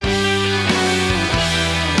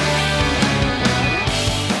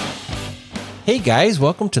Hey guys,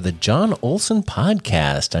 welcome to the John Olson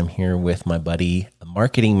podcast. I'm here with my buddy,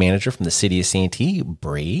 marketing manager from the city of Santee,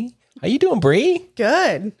 Bree. How you doing, Bree?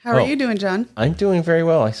 Good. How are you doing, John? I'm doing very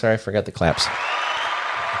well. Sorry, I forgot the claps.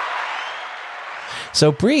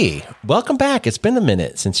 So, Bree, welcome back. It's been a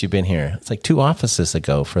minute since you've been here. It's like 2 offices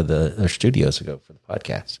ago or studios ago for the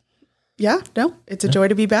podcast. Yeah, no, it's a joy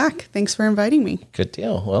to be back. Thanks for inviting me. Good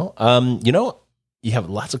deal. Well, you have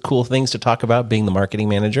lots of cool things to talk about being the marketing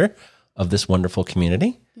manager of this wonderful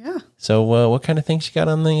community. Yeah. So what kind of things you got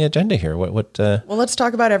on the agenda here? What? Well, let's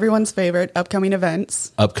talk about everyone's favorite upcoming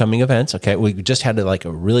events. Upcoming events. Okay. We just had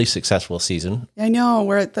a really successful season. I know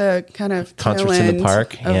we're at the kind of Concerts in the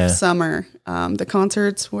park of summer. The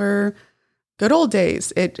concerts were good old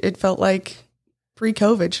days. It felt like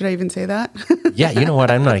pre-COVID. Should I even say that? Yeah. You know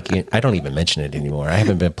what? I don't even mention it anymore. I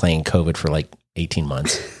haven't been playing COVID for 18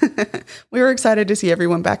 months. We were excited to see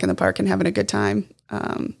everyone back in the park and having a good time.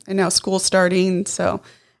 And now school's starting, so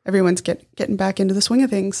everyone's getting back into the swing of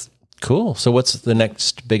things. Cool. So what's the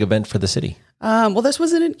next big event for the city? Well, this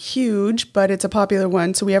wasn't huge, but it's a popular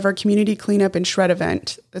one. So we have our community cleanup and shred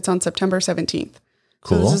event. It's on September 17th.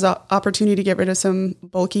 Cool. So this is an opportunity to get rid of some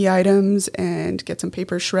bulky items and get some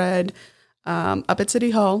paper shred up at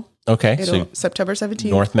City Hall. Okay. So September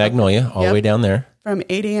 17th. North Magnolia, all the way down there. From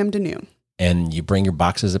 8 a.m. to noon. And you bring your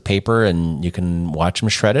boxes of paper and you can watch them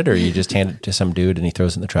shred it, or you just hand it to some dude and he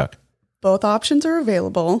throws it in the truck? Both options are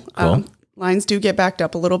available. Cool. Lines do get backed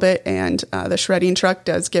up a little bit, and the shredding truck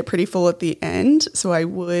does get pretty full at the end. So I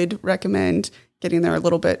would recommend getting there a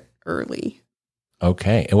little bit early.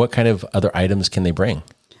 Okay. And what kind of other items can they bring?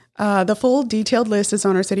 The full detailed list is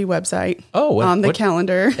on our city website. On the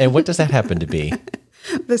calendar. And what does that happen to be?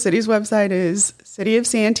 The city's website is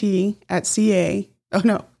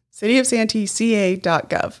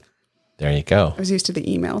cityofsanteeca.gov. There you go. I was used to the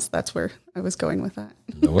emails. That's where I was going with that.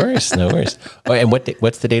 No worries. Oh, and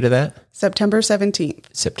what's the date of that? September 17th.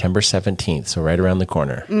 September 17th. So right around the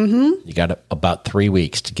corner. Mm-hmm. You got about 3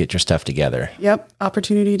 weeks to get your stuff together. Yep.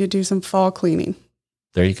 Opportunity to do some fall cleaning.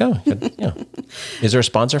 There you go. Yeah. Is there a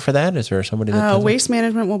sponsor for that? Is there somebody that Waste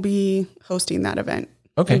Management will be hosting that event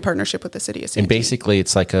in partnership with the city of Santee. And basically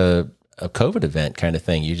it's like a COVID event kind of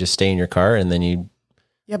thing. You just stay in your car and then you...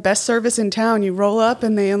 Yeah, best service in town. You roll up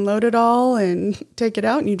and they unload it all and take it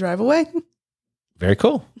out and you drive away. Very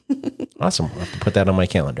cool. Awesome. I'll have to put that on my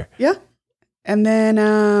calendar. Yeah. And then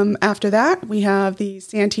after that, we have the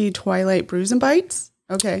Santee Twilight Brews and Bites.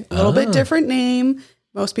 Okay, a little bit different name.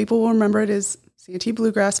 Most people will remember it as Santee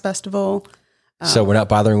Bluegrass Festival. So we're not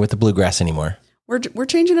bothering with the bluegrass anymore. We're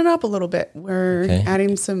changing it up a little bit. We're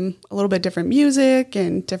adding a little bit different music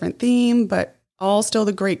and different theme, but all still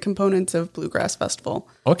the great components of Bluegrass Festival.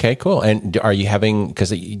 Okay, cool. And are you having,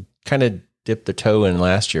 because you kind of dipped the toe in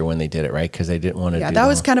last year when they did it, right? Because they didn't want to do that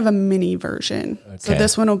was kind of a mini version. Okay. So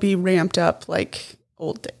this one will be ramped up like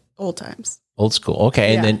old times. Old school.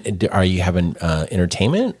 Okay. Yeah. And then are you having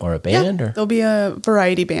entertainment or a band? Yeah, there'll be a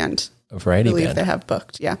variety band. A variety band. I believe they have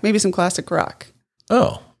booked. Yeah, maybe some classic rock.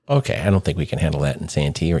 Oh, okay. I don't think we can handle that in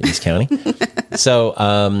Santee or East County. So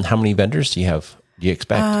how many vendors do you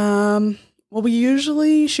expect? Well, we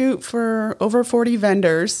usually shoot for over 40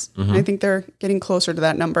 vendors. Mm-hmm. I think they're getting closer to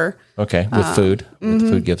that number. Okay. With food. With the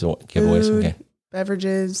food giveaways. Okay.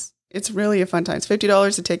 Beverages. It's really a fun time. It's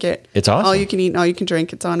 $50 a ticket. It's awesome. All you can eat and all you can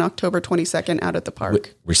drink. It's on October 22nd out at the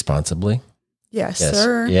park. Responsibly? Yes,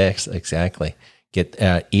 sir. Yes, exactly.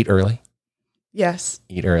 Eat early. Yes.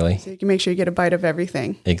 Eat early. So you can make sure you get a bite of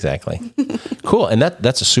everything. Exactly. Cool. And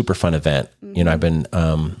that's a super fun event. Mm-hmm. I've been,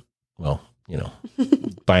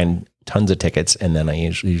 buying tons of tickets, and then I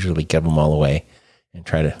usually give them all away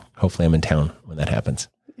and hopefully I'm in town when that happens.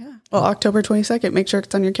 Yeah. Well, October 22nd, make sure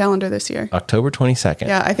it's on your calendar this year. October 22nd.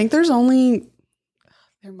 Yeah. I think there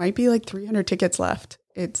might be like 300 tickets left.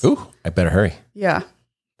 Ooh, I better hurry. Yeah.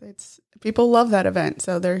 People love that event.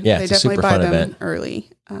 So they definitely buy them early.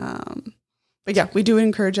 But yeah, we do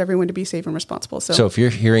encourage everyone to be safe and responsible. So if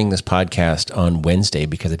you're hearing this podcast on Wednesday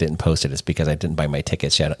because I didn't post it, it's because I didn't buy my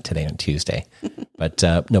tickets yet today on Tuesday. But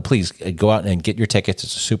no, please go out and get your tickets.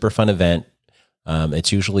 It's a super fun event.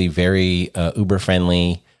 It's usually very Uber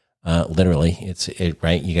friendly. Literally,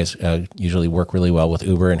 right. You guys usually work really well with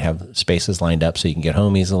Uber and have spaces lined up so you can get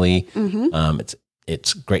home easily. Mm-hmm.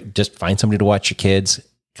 It's great. Just find somebody to watch your kids.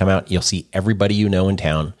 Come out. You'll see everybody you know in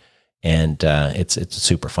town. And it's a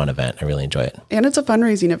super fun event. I really enjoy it. And it's a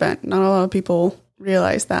fundraising event. Not a lot of people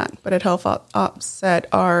realize that, but it helps offset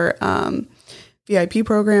our VIP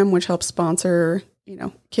program, which helps sponsor,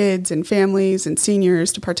 kids and families and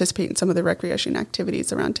seniors to participate in some of the recreation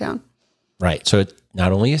activities around town. Right. So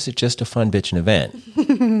not only is it just a fun bitchin' event,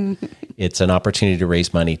 it's an opportunity to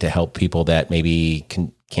raise money to help people that maybe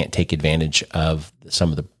can't take advantage of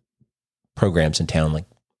some of the programs in town, like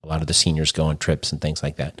a lot of the seniors go on trips and things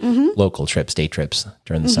like that. Local trips, day trips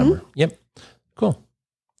during the summer. Yep. Cool.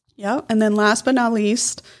 Yeah. And then last but not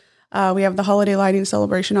least, we have the holiday lighting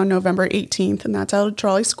celebration on November 18th, and that's out at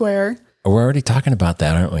Trolley Square. We're already talking about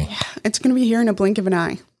that, aren't we? Yeah, it's going to be here in a blink of an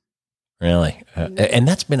eye. Really? And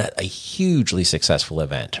that's been a hugely successful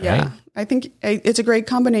event, right? Yeah. I think it's a great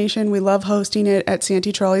combination. We love hosting it at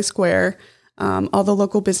Santee Trolley Square. All the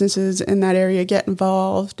local businesses in that area get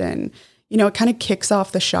involved, and, it kind of kicks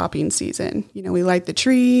off the shopping season. We light the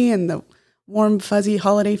tree, and the warm, fuzzy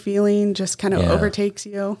holiday feeling just kind of overtakes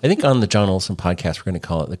you. I think on the John Olson podcast, we're going to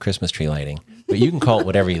call it the Christmas tree lighting, but you can call it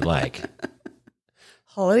whatever you like.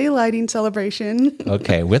 Holiday lighting celebration.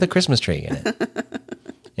 Okay, with a Christmas tree in it.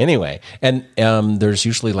 Anyway, and there's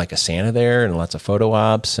usually like a Santa there and lots of photo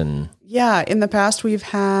ops and... Yeah, in the past we've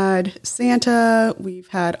had Santa, we've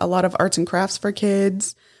had a lot of arts and crafts for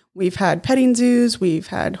kids, we've had petting zoos, we've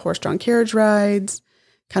had horse-drawn carriage rides.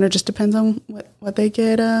 Kind of just depends on what they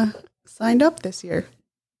get signed up this year.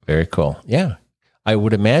 Very cool. Yeah. I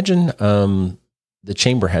would imagine the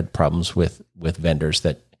chamber had problems with vendors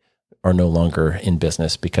that are no longer in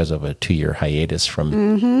business because of a 2-year hiatus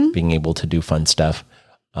from being able to do fun stuff.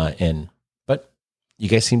 But you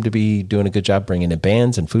guys seem to be doing a good job bringing in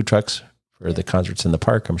bands and food trucks for the concerts in the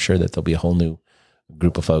park. I'm sure that there'll be a whole new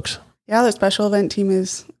group of folks. Yeah, the special event team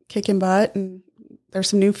is kicking butt, and there's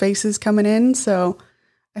some new faces coming in. So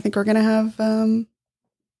I think we're going to have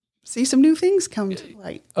see some new things come to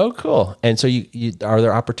light. Oh, cool. And so you are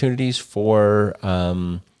there opportunities for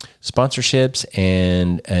sponsorships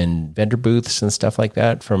and vendor booths and stuff like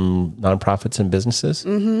that from nonprofits and businesses?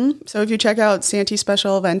 So if you check out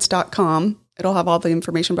santeespecialevents.com, it'll have all the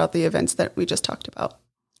information about the events that we just talked about.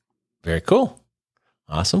 Very cool.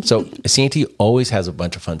 Awesome. So Santee always has a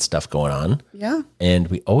bunch of fun stuff going on. Yeah. And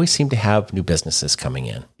we always seem to have new businesses coming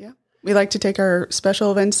in. Yeah. We like to take our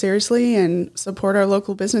special events seriously and support our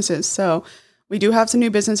local businesses. So we do have some new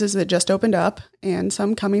businesses that just opened up and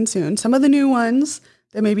some coming soon. Some of the new ones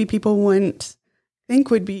that maybe people wouldn't think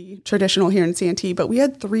would be traditional here in Santee, but we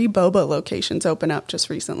had 3 boba locations open up just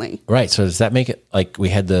recently. Right. So does that make it like we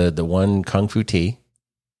had the one Kung Fu Tea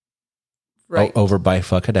over by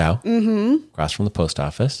Phuc across from the post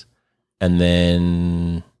office. And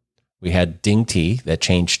then we had Ding Tea that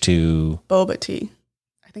changed to Boba Tea.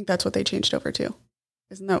 I think that's what they changed over to.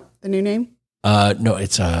 Isn't that the new name? No,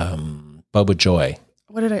 it's Boba Joy.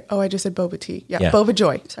 What did I just said Boba Tea. Yeah, Boba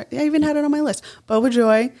Joy. Sorry, I even had it on my list. Boba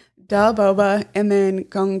Joy, Da Boba, and then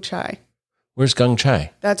Gung Chai. Where's Gung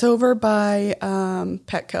Chai? That's over by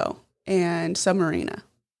Petco and Submarina.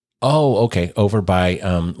 Oh, okay. Over by,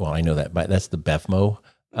 well, I know that, but that's the Bevmo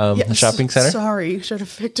shopping center. Sorry, should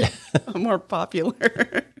have picked a more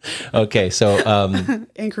popular. Okay, so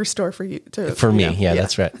anchor store for you too. For me, yeah,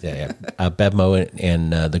 that's right. Yeah. Bevmo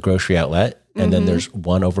and the grocery outlet. And then there's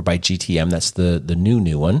one over by GTM. That's the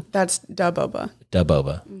new one. That's Da Boba. Da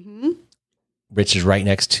Boba. Which is right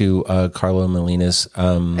next to Carlo Molina's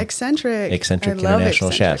Eccentric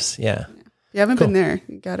International Chefs. Yeah. If you haven't been there,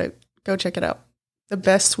 you got to go check it out. The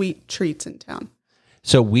best sweet treats in town.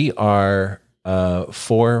 So we are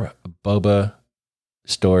 4 boba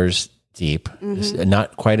stores deep.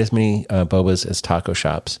 Not quite as many bobas as taco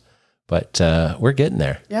shops. But we're getting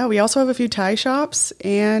there. Yeah, we also have a few Thai shops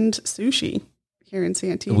and sushi here in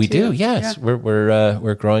Santee. We do, yes. Yeah.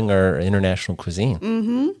 We're growing our international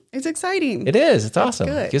cuisine. It's exciting. It is. It's awesome.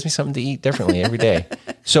 Good. It gives me something to eat differently every day.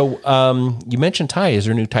 So you mentioned Thai. Is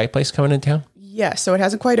there a new Thai place coming in town? Yes. So it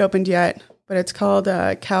hasn't quite opened yet, but it's called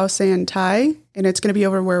Khao San Thai, and it's going to be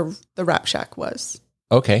over where the Wrap Shack was.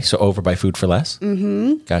 Okay, so over by Food for Less.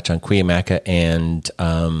 Gotcha, on Cuyamaca and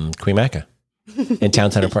Cuyamaca. In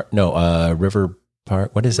Town Center Park, River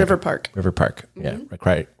Park. What is it? River Park. River Park. Yeah,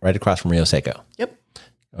 right across from Rio Seco. Yep.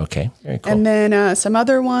 Okay, very cool. And then some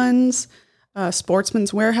other ones,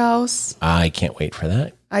 Sportsman's Warehouse. I can't wait for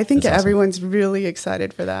that. I think everyone's really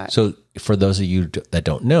excited for that. So for those of you that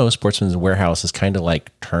don't know, Sportsman's Warehouse is kind of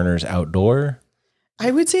like Turner's Outdoor.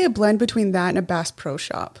 I would say a blend between that and a Bass Pro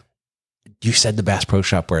Shop. You said the Bass Pro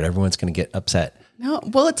Shop word. Everyone's going to get upset. No,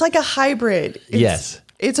 well, it's like a hybrid. Yes.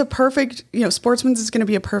 It's a perfect, Sportsman's is going to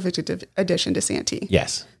be a perfect addition to Santee.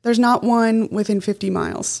 Yes. There's not one within 50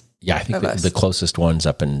 miles. Yeah, I think the closest one's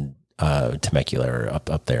up in Temecula or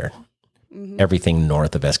up there. Everything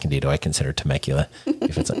north of Escondido, I consider Temecula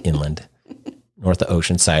if it's inland. North of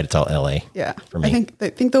Oceanside, it's all LA. Yeah. For me. I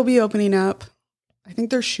think they'll be opening up. I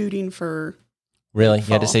think they're shooting for Really? fall.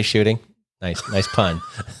 You had to say shooting? Nice pun.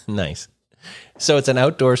 Nice. So it's an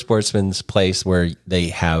outdoor sportsman's place where they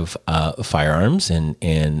have firearms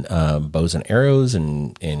and bows and arrows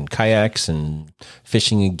and kayaks and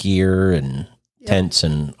fishing gear and tents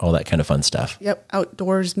and all that kind of fun stuff. Yep.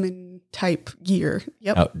 Outdoorsman type gear.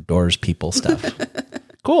 Yep. Outdoors people stuff.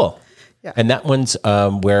 Cool. Yeah. And that one's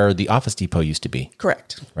where the Office Depot used to be.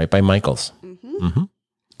 Correct. Right by Michael's.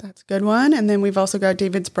 That's a good one. And then we've also got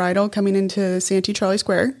David's Bridal coming into Santee Trolley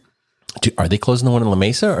Square. Are they closing the one in La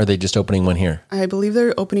Mesa or are they just opening one here? I believe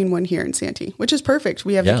they're opening one here in Santee, which is perfect.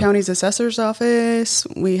 We have the county's assessor's office.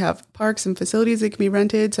 We have parks and facilities that can be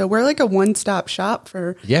rented. So we're like a one-stop shop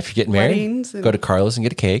for if you're getting married, go to Carlos and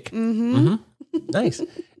get a cake. Nice.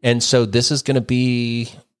 And so this is going to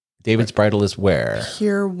be David's Bridal is where?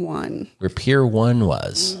 Pier 1. Where Pier 1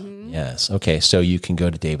 was. Yes. Okay. So you can go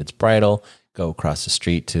to David's Bridal, go across the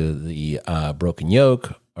street to the Broken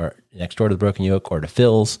Yoke or next door to the Broken Yoke or to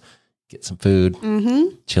Phil's. Get some food,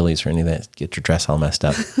 Chili's or any of that. Get your dress all messed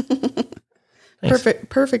up. Nice.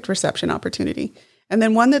 Perfect reception opportunity. And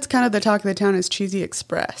then one that's kind of the talk of the town is Cheesy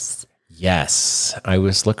Express. Yes, I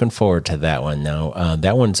was looking forward to that one. Now,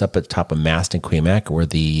 that one's up at the top of Mast and Cuyamaca where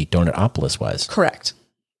the Donut-opolis was. Correct.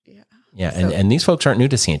 Yeah, and these folks aren't new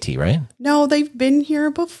to Santee, right? No, they've been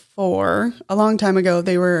here before. A long time ago,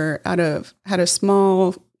 they were had a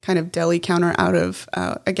small kind of deli counter out of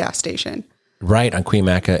a gas station. Right, on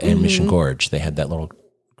Cuyamaca and Mission Gorge. They had that little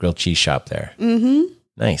grilled cheese shop there.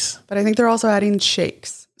 Nice. But I think they're also adding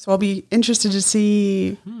shakes. So I'll be interested to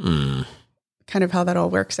see kind of how that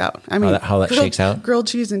all works out. I mean, how that shakes out? Grilled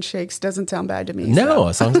cheese and shakes doesn't sound bad to me. No,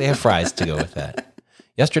 as long as they have fries to go with that.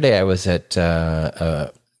 Yesterday I was at,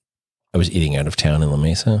 I was eating out of town in La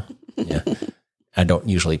Mesa. Yeah. I don't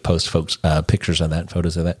usually post folks pictures of that,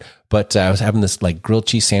 photos of that. But I was having this like grilled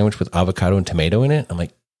cheese sandwich with avocado and tomato in it. I'm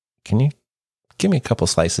like, can you give me a couple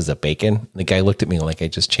slices of bacon? And the guy looked at me like I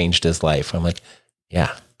just changed his life. I'm like,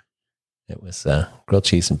 yeah, it was grilled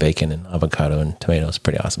cheese and bacon and avocado and tomatoes.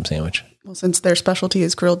 Pretty awesome sandwich. Well, since their specialty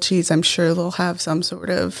is grilled cheese, I'm sure they'll have some sort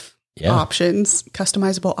of options,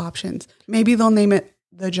 customizable options. Maybe they'll name it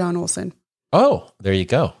the John Olson. Oh, there you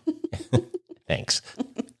go. Thanks.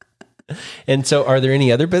 And so are there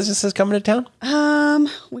any other businesses coming to town?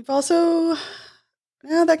 We've also,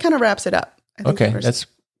 that kind of wraps it up. I think okay.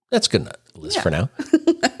 That's good enough list for now.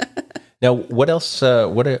 Now, what else?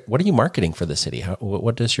 What are you marketing for the city?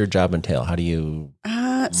 What does your job entail? How do you?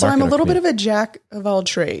 So I'm a little bit of a jack of all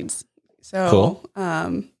trades. So, cool.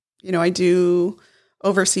 I do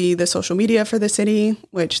oversee the social media for the city,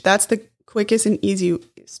 which that's the quickest and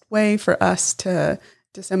easiest way for us to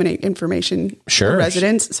disseminate information to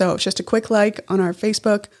residents. So it's just a quick like on our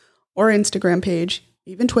Facebook or Instagram page,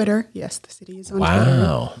 even Twitter. Yes, the city is on Twitter.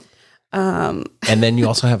 Wow. And then you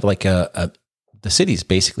also have like the city's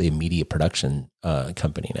basically a media production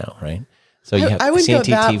company now, right? So you have I wouldn't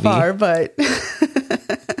Santee go that TV. far, but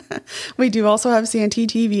we do also have Santee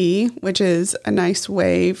TV, which is a nice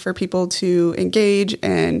way for people to engage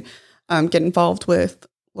and get involved with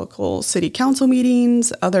local city council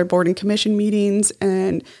meetings, other board and commission meetings,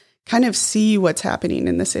 and kind of see what's happening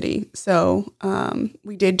in the city. So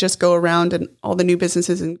we did just go around and all the new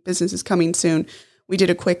businesses coming soon. We did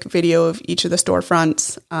a quick video of each of the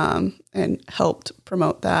storefronts and helped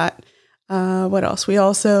promote that. What else? We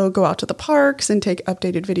also go out to the parks and take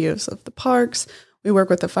updated videos of the parks. We work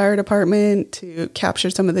with the fire department to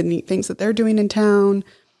capture some of the neat things that they're doing in town.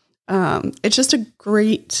 It's just a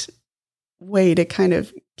great way to kind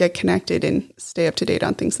of get connected and stay up to date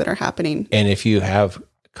on things that are happening. And if you have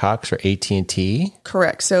Cox or AT&T?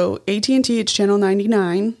 Correct. So AT&T, it's channel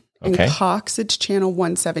 99. And Cox, it's channel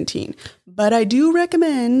 117. But I do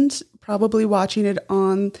recommend probably watching it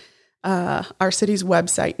on our city's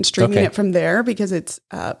website and streaming it from there because it's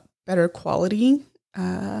better quality,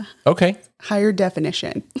 higher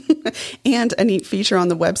definition. And a neat feature on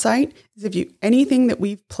the website is anything that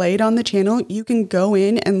we've played on the channel, you can go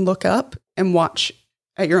in and look up and watch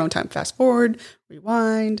at your own time. Fast forward,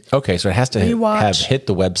 rewind. Okay, so it has to have hit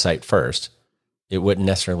the website first. It wouldn't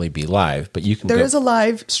necessarily be live, but you can. There is a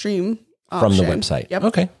live stream option. From the website. Yep.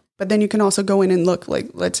 Okay. But then you can also go in and look, like,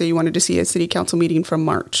 let's say you wanted to see a city council meeting from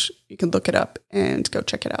March. You can look it up and go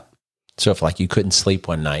check it out. So if like you couldn't sleep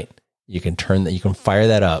one night, you can fire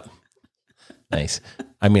that up. Nice.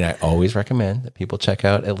 I mean, I always recommend that people check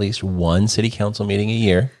out at least one city council meeting a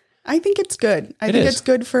year. I think it's good. I think it's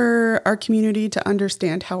good for our community to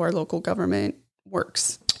understand how our local government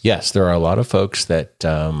works. Yes, there are a lot of folks that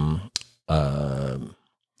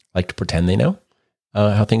like to pretend they know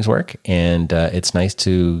how things work. And it's nice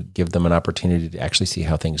to give them an opportunity to actually see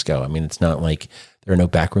how things go. I mean, it's not like there are no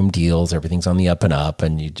backroom deals. Everything's on the up and up,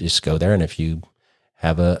 and you just go there. And if you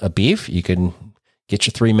have a beef, you can get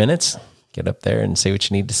your 3 minutes, get up there and say what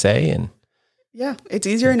you need to say. And yeah, it's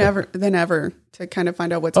easier than ever to kind of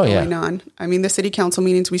find out what's going on. I mean, the city council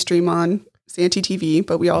meetings we stream on Santee TV,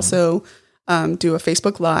 but we also do a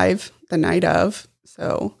Facebook Live the night of.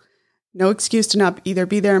 So no excuse to not either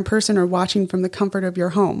be there in person or watching from the comfort of your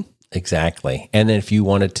home. Exactly. And then if you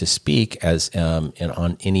wanted to speak as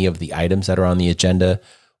on any of the items that are on the agenda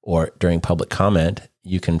or during public comment,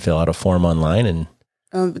 you can fill out a form online and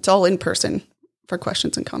it's all in person for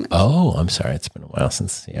questions and comments. Oh, I'm sorry. It's been a while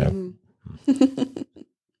since,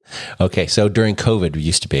 Okay. So during COVID, we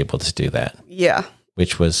used to be able to do that. Yeah.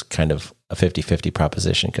 Which was kind of a 50-50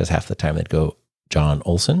 proposition because half the time they'd go, John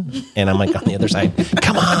Olson. And I'm like on the other side,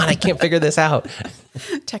 come on, I can't figure this out.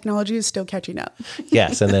 Technology is still catching up.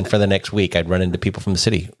 Yes. And then for the next week, I'd run into people from the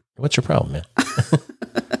city. What's your problem, man?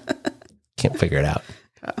 Can't figure it out.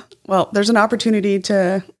 Well, there's an opportunity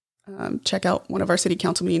to check out one of our city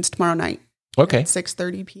council meetings tomorrow night. Okay. At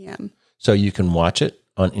 6:30 p.m. So you can watch it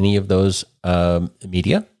on any of those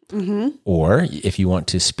media. Mm-hmm. Or if you want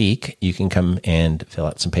to speak, you can come and fill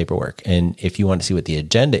out some paperwork. And if you want to see what the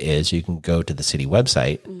agenda is, you can go to the city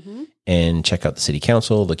website and check out the city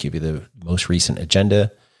council. They'll give you the most recent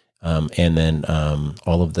agenda. And then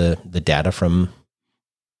all of the data from,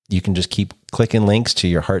 you can just keep clicking links to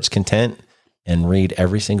your heart's content and read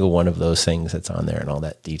every single one of those things that's on there and all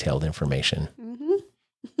that detailed information.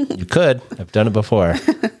 Mm-hmm. You could. I've done it before.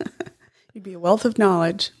 You'd be a wealth of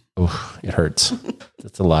knowledge. Oh, it hurts.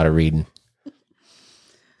 That's a lot of reading.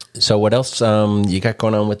 So what else you got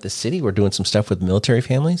going on with the city? We're doing some stuff with military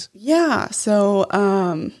families. Yeah. So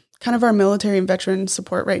kind of our military and veteran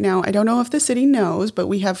support right now. I don't know if the city knows, but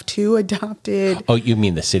we have 2 adopted. Oh, you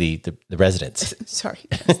mean the city, the residents. Sorry,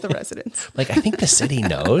 yes, the residents. I think the city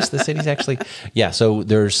knows. The city's actually, yeah. So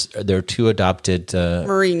there are 2 adopted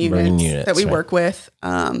Marine units that we work with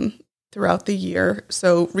throughout the year.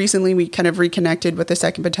 So recently we kind of reconnected with the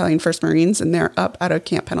 2nd Battalion 1st Marines, and they're up out of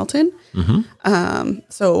Camp Pendleton. Mm-hmm.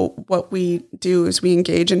 So what we do is we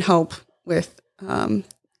engage and help with,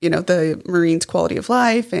 the Marines' quality of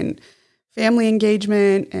life and family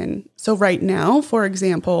engagement. And so right now, for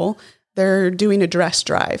example, they're doing a dress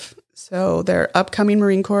drive. So their upcoming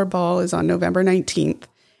Marine Corps ball is on November 19th.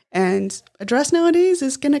 And a dress nowadays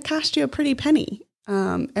is going to cost you a pretty penny.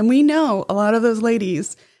 And we know a lot of those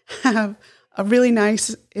ladies have a really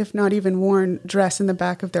nice, if not even worn, dress in the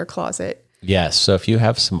back of their closet. Yes. So if you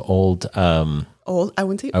have some old, I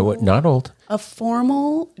wouldn't say old. Not old. A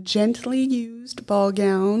formal, gently used ball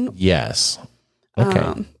gown. Yes.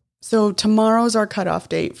 Okay. So tomorrow's our cutoff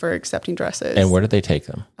date for accepting dresses. And where do they take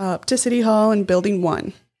them? Up to City Hall in Building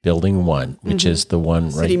 1. Building 1, which is the one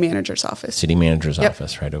right. City Manager's office. City Manager's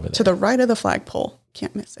office right over there. To the right of the flagpole.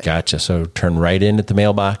 Can't miss it. Gotcha. So turn right in at the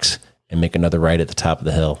mailbox and make another right at the top of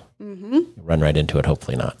the hill. Mm-hmm. Run right into it.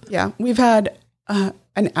 Hopefully not. Yeah. We've had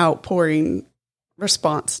an outpouring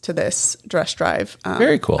response to this dress drive.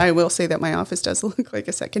 Very cool. I will say that my office does look like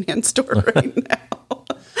a secondhand store right now.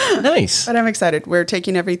 Nice. But I'm excited. We're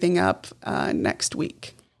taking everything up next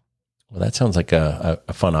week. Well, that sounds like a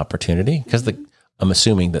fun opportunity because I'm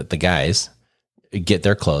assuming that the guys get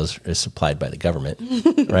their clothes is supplied by the government,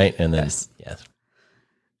 right? And then, yes.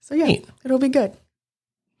 So yeah, Neat. It'll be good.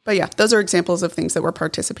 But yeah, those are examples of things that we're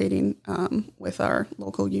participating with our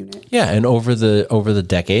local unit. Yeah, and over the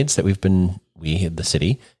decades that the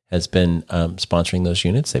city has been sponsoring those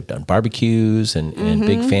units. They've done barbecues and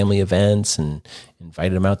big family events and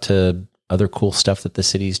invited them out to other cool stuff that the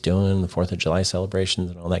city's doing, the 4th of July celebrations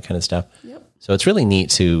and all that kind of stuff. Yep. So it's really neat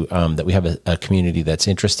to that we have a community that's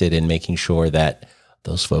interested in making sure that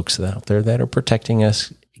those folks out there that are protecting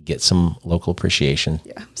us get some local appreciation.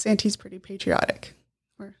 Yeah, Santee's pretty patriotic.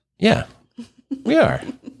 Yeah, we are.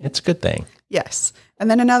 It's a good thing. Yes.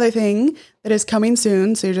 And then another thing that is coming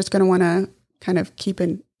soon, so you're just going to want to kind of keep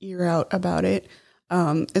an ear out about it,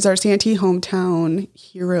 is our Santee Hometown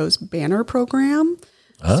Heroes banner program.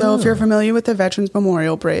 Oh. So if you're familiar with the Veterans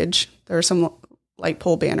Memorial Bridge, there are some light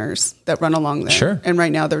pole banners that run along there. Sure. And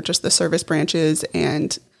right now they're just the service branches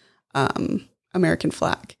and American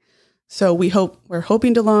flag. So we're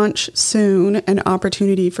hoping to launch soon an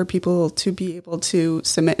opportunity for people to be able to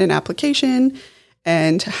submit an application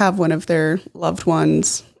and have one of their loved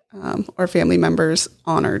ones or family members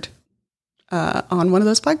honored on one of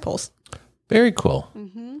those flagpoles. Very cool.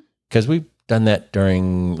 Because we've done that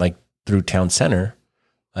through Town Center.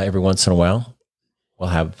 Every once in a while, we'll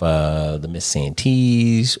have the Miss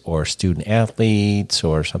Santees or student athletes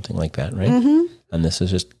or something like that, right? Mm-hmm. And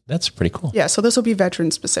that's pretty cool. Yeah, so this will be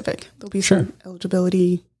veteran specific. There'll be some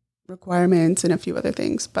eligibility requirements and a few other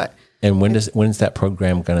things. And when's that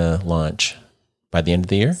program going to launch? by the end of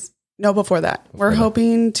the year? No, before that. We're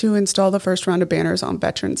hoping to install the first round of banners on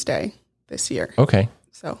Veterans Day this year. Okay.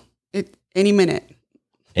 So any minute.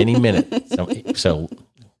 Any minute. So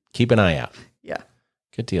keep an eye out. Yeah.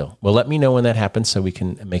 Good deal. Well, let me know when that happens so we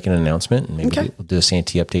can make an announcement, and maybe we'll do a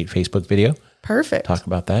Santee Update Facebook video. Perfect. Talk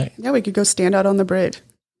about that. Yeah, we could go stand out on the bridge.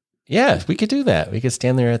 Yeah, we could do that. We could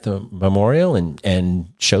stand there at the memorial and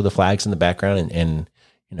show the flags in the background, and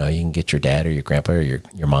you can get your dad or your grandpa or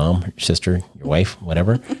your mom, or your sister, your wife,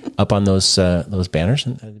 whatever, up on those banners,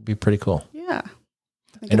 and that'd be pretty cool. Yeah.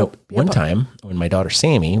 I know one time when my daughter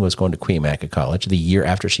Sammy was going to Cuyamaca College, the year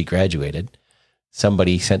after she graduated,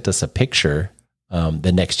 somebody sent us a picture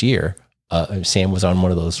the next year. Sam was on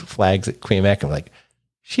one of those flags at Cuyamaca. I'm like,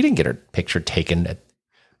 she didn't get her picture taken.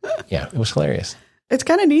 Yeah, it was hilarious. It's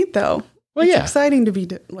kind of neat, though. Well, it's exciting to be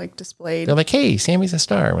displayed. They're like, hey, Sammy's a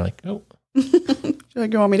star. We're like, oh.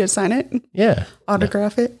 Like, you want me to sign it? Yeah.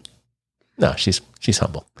 Autograph it? No, she's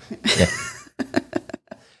humble. Yeah.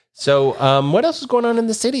 So what else is going on in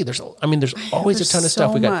the city? There's always a ton of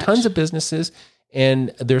stuff. We got tons of businesses, and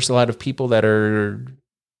there's a lot of people that are,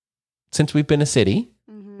 since we've been a city,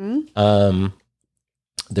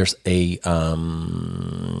 there's a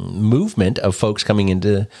movement of folks coming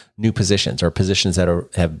into new positions, or positions that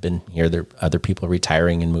have been here. There are other people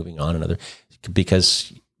retiring and moving on,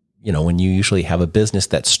 because when you usually have a business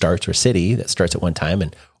that starts, or city that starts at one time,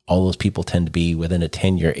 and all those people tend to be within a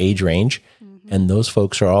 10-year age range, and those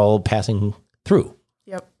folks are all passing through.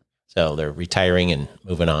 Yep. So they're retiring and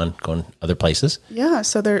moving on, going other places. Yeah.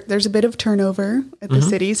 So there's a bit of turnover at the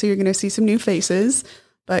city. So you're going to see some new faces,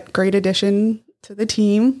 but great addition to the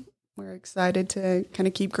team. We're excited to kind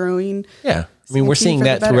of keep growing. Yeah. I mean, we're seeing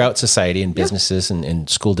that throughout society and businesses and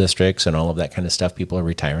school districts and all of that kind of stuff. People are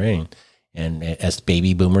retiring. And as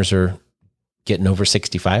baby boomers are getting over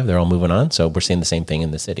 65, they're all moving on. So we're seeing the same thing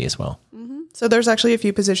in the city as well. So there's actually a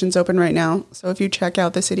few positions open right now. So if you check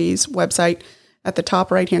out the city's website, at the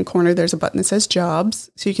top right-hand corner, there's a button that says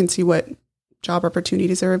jobs. So you can see what job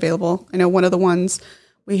opportunities are available. I know one of the ones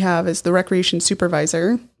we have is the recreation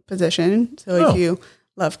supervisor position. So if you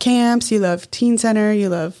love camps, you love teen center, you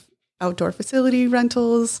love outdoor facility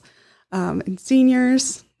rentals, and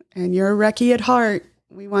seniors, and you're a recce at heart,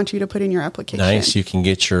 we want you to put in your application. Nice. You can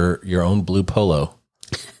get your own blue polo.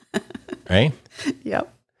 Right?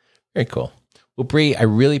 Yep. Very cool. Well, Bree, I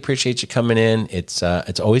really appreciate you coming in. It's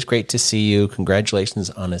always great to see you. Congratulations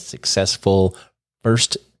on a successful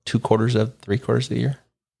first 3 quarters of the year.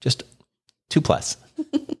 Just 2+.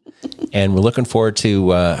 And we're looking forward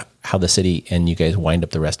to how the city and you guys wind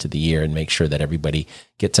up the rest of the year and make sure that everybody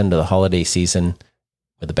gets into the holiday season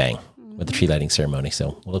with a bang, with the tree lighting ceremony.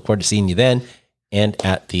 So we'll look forward to seeing you then and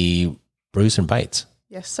at the Brews and Bites.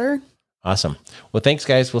 Yes, sir. Awesome. Well, thanks,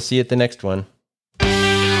 guys. We'll see you at the next one.